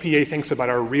what EPA thinks about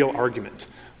our real argument,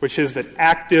 which is that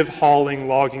active hauling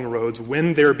logging roads,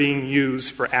 when they're being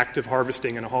used for active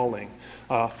harvesting and hauling,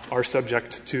 are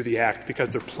subject to the Act because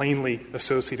they're plainly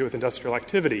associated with industrial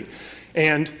activity.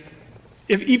 And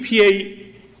if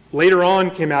EPA later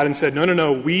on came out and said,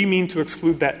 no, we mean to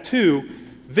exclude that too,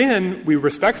 then we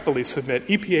respectfully submit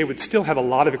EPA would still have a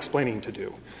lot of explaining to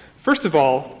do. First of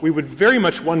all, we would very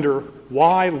much wonder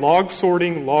why log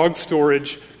sorting, log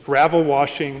storage, gravel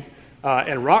washing,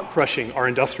 and rock crushing are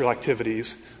industrial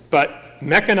activities, but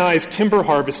mechanized timber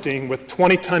harvesting with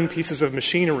 20-ton pieces of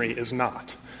machinery is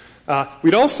not.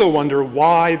 We'd also wonder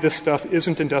why this stuff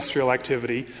isn't industrial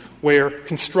activity, where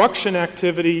construction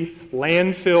activity,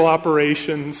 landfill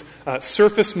operations,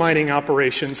 surface mining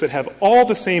operations that have all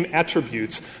the same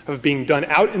attributes of being done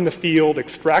out in the field,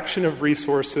 extraction of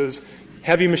resources,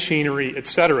 heavy machinery, et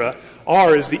cetera,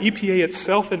 are, as the EPA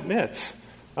itself admits,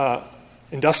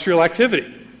 industrial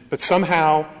activity. But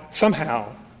somehow,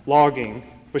 logging,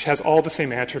 which has all the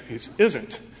same attributes,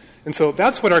 isn't. And so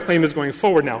that's what our claim is going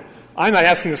forward. Now, I'm not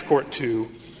asking this Court to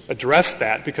address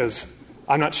that because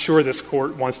I'm not sure this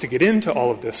Court wants to get into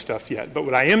all of this stuff yet. But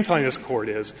what I am telling this Court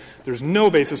is there's no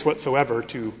basis whatsoever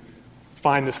to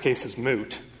find this case as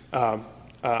moot. Or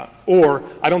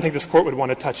I don't think this Court would want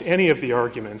to touch any of the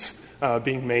arguments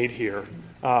being made here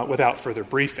without further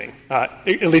briefing,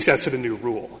 at least as to the new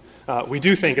rule. We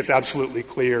do think it's absolutely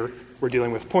clear we're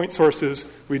dealing with point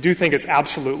sources. We do think it's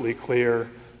absolutely clear,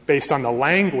 based on the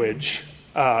language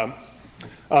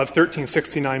of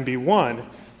 1369b1,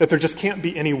 that there just can't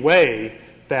be any way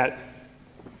that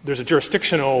there's a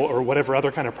jurisdictional or whatever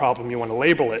other kind of problem you want to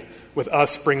label it with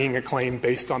us bringing a claim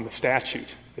based on the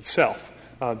statute itself.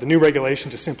 The new regulation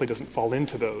just simply doesn't fall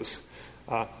into those.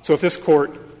 So if this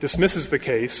Court dismisses the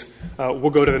case,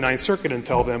 we'll go to the Ninth Circuit and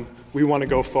tell them we want to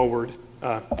go forward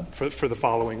for the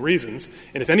following reasons.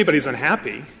 And if anybody's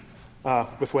unhappy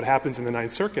with what happens in the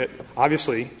Ninth Circuit,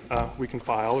 obviously we can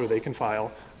file or they can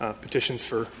file petitions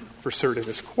for cert in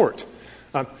this Court.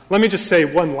 Let me just say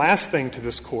one last thing to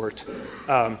this Court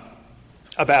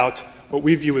about what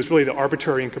we view as really the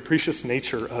arbitrary and capricious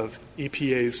nature of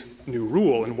EPA's new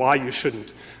rule and why you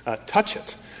shouldn't touch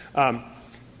it.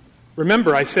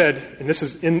 Remember, I said, and this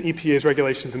is in EPA's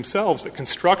regulations themselves, that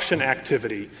construction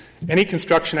activity, any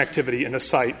construction activity in a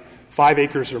site 5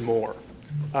 acres or more,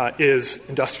 is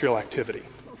industrial activity.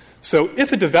 So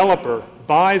if a developer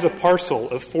buys a parcel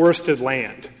of forested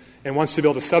land and wants to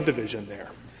build a subdivision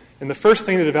there, and the first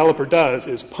thing the developer does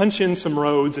is punch in some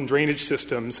roads and drainage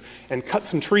systems and cut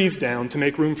some trees down to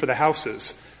make room for the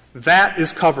houses, that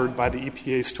is covered by the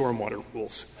EPA's stormwater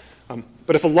rules.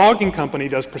 But if a logging company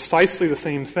does precisely the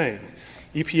same thing,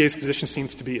 EPA's position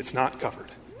seems to be it's not covered.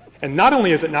 And not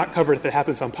only is it not covered if it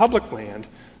happens on public land,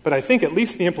 but I think at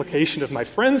least the implication of my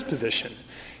friend's position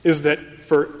is that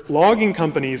for logging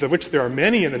companies, of which there are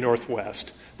many in the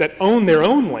Northwest, that own their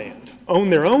own land, own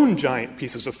their own giant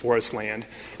pieces of forest land,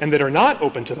 and that are not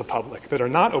open to the public, that are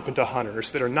not open to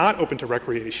hunters, that are not open to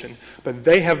recreation, but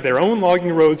they have their own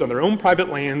logging roads on their own private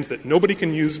lands that nobody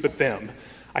can use but them,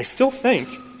 I still think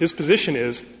his position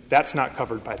is that's not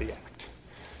covered by the Act.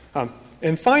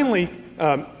 And finally,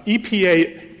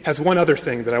 EPA has one other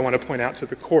thing that I want to point out to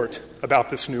the Court about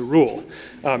this new rule.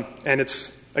 And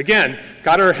it's, again,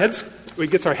 it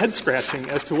gets our head scratching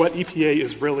as to what EPA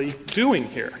is really doing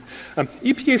here.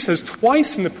 EPA says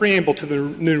twice in the preamble to the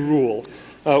new rule,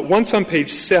 once on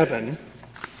page 7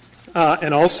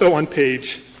 and also on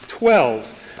page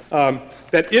 12,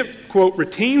 that it, quote,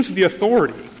 retains the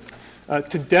authority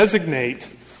to designate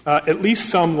at least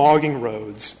some logging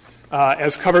roads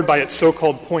as covered by its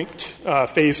so-called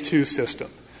Phase 2 system.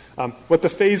 What the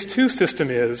Phase 2 system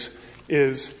is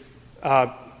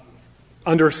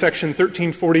under Section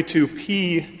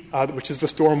 1342P, which is the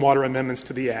Stormwater Amendments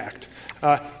to the Act.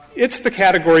 It's the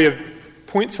category of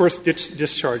point source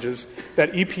discharges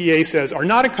that EPA says are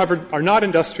not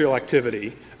industrial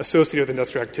activity, associated with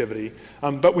industrial activity,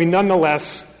 but we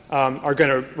nonetheless are going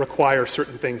to require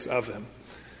certain things of them.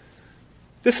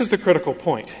 This is the critical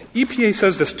point. EPA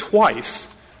says this twice.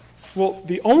 Well,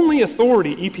 the only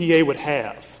authority EPA would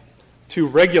have to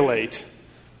regulate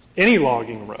any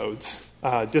logging roads,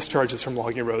 discharges from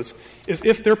logging roads, is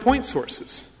if they're point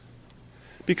sources.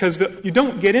 Because you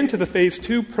don't get into the Phase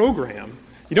 2 program,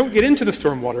 you don't get into the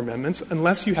stormwater amendments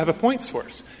unless you have a point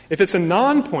source. If it's a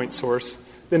non-point source,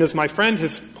 then as my friend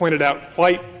has pointed out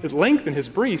quite at length in his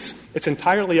briefs, it's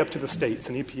entirely up to the states,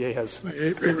 and EPA has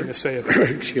nothing to say about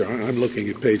it. I'm looking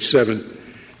at page 7,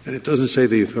 and it doesn't say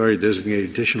the authority designate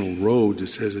additional roads. It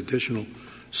says additional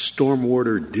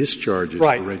stormwater discharges.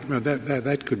 Right. Now,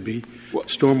 that could be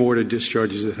stormwater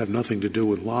discharges that have nothing to do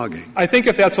with logging. I think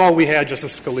if that's all we had,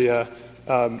 Justice Scalia,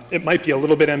 it might be a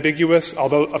little bit ambiguous,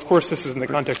 although, of course, this is in the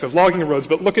context of logging roads.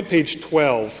 But look at page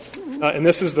 12, and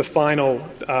this is the final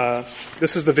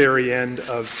this is the very end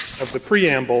of the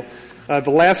preamble. The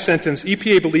last sentence,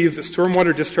 EPA believes that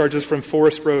stormwater discharges from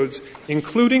forest roads,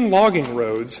 including logging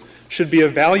roads, should be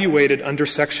evaluated under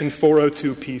Section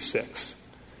 402P6.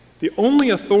 The only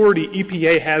authority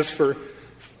EPA has for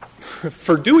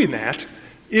doing that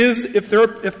is if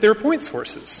they're point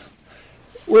sources.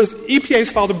 Whereas EPA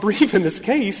has filed a brief in this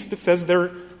case that says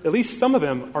at least some of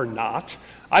them are not.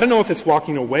 I don't know if it's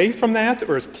walking away from that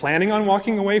or is planning on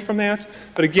walking away from that.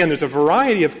 But again, there's a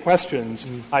variety of questions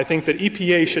I think that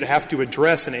EPA should have to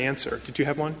address and answer. Did you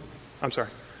have one? I'm sorry.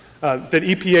 That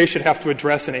EPA should have to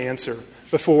address and answer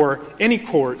before any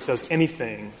court does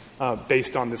anything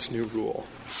based on this new rule.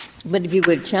 But if you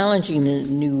were challenging the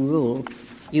new rule,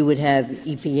 you would have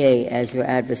EPA as your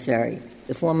adversary.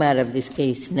 The format of this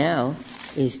case now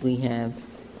is we have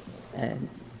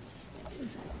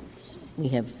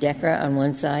Decker on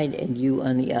one side and you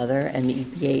on the other, and the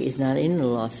EPA is not in the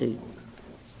lawsuit.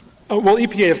 Well,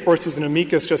 EPA, of course, is an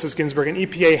amicus, Justice Ginsburg, and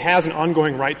EPA has an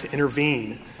ongoing right to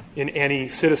intervene in any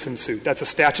citizen suit. That's a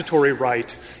statutory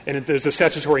right, and there's a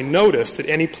statutory notice that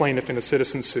any plaintiff in a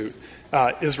citizen suit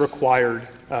is required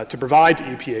to provide to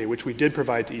EPA, which we did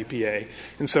provide to EPA.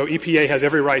 And so EPA has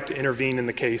every right to intervene in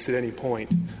the case at any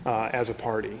point as a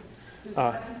party.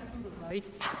 Right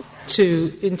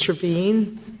to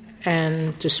intervene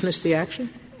and dismiss the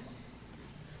action?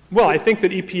 Well, I think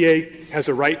that EPA has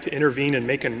a right to intervene and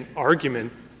make an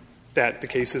argument that the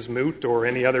case is moot or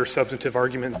any other substantive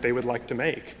argument that they would like to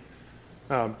make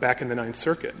back in the Ninth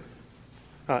Circuit.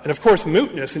 And, of course,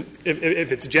 mootness,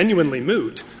 if it's genuinely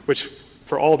moot, which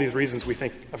for all these reasons we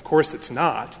think, of course, it's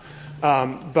not,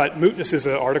 but mootness is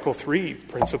an Article III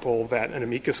principle that an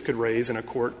amicus could raise and a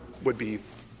court would be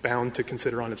bound to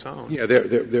consider on its own. Yeah,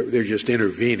 they're just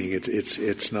intervening.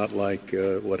 It's not like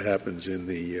what happens in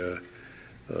the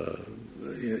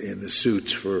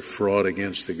suits for fraud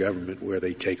against the government where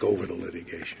they take over the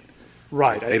litigation.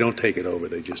 Right. They don't take it over.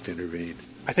 They just intervene.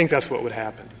 I think that's what would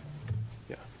happen.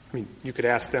 Yeah. I mean, you could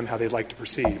ask them how they'd like to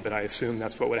proceed, but I assume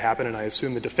that's what would happen, and I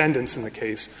assume the defendants in the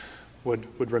case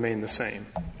would remain the same.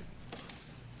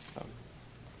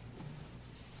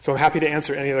 So I'm happy to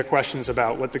answer any other questions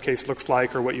about what the case looks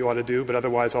like or what you ought to do, but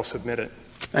otherwise I'll submit it.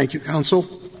 Thank you, counsel.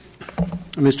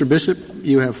 Mr. Bishop,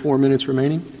 you have 4 minutes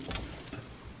remaining.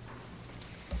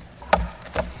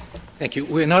 Thank you.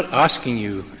 We're not asking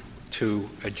you to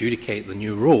adjudicate the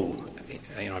new rule.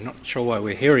 I'm not sure why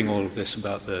we're hearing all of this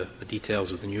about the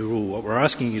details of the new rule. What we're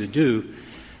asking you to do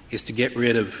is to get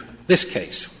rid of this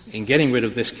case. In getting rid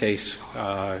of this case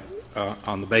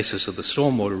on the basis of the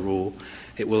stormwater rule,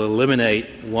 it will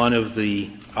eliminate one of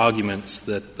the arguments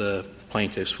that the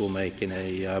plaintiffs will make in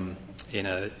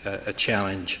a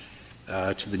challenge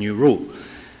to the new rule.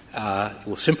 It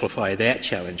will simplify that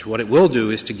challenge. What it will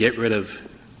do is to get rid of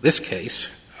this case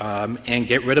and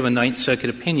get rid of a Ninth Circuit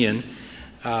opinion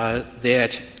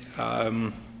that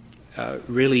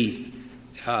really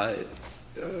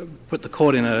put the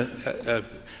court in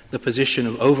the position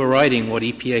of overriding what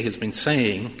EPA has been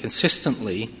saying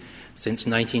consistently since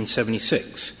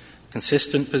 1976.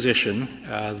 Consistent position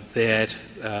that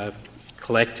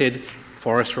collected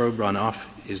forest road runoff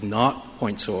is not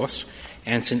point source,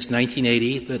 and since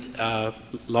 1980 that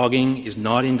logging is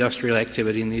not industrial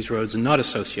activity and these roads are not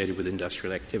associated with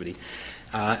industrial activity.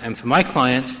 And for my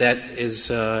clients, that is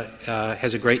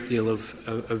has a great deal of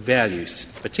value,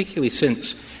 particularly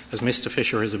since, as Mr.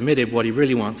 Fisher has admitted, what he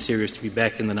really wants here is to be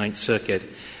back in the Ninth Circuit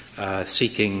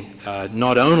seeking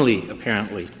not only,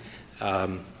 apparently,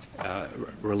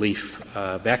 relief,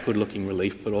 backward-looking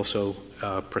relief, but also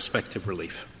prospective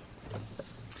relief.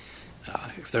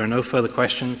 If there are no further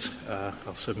questions,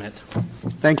 I'll submit.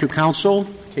 Thank you, counsel.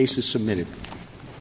 Case is submitted.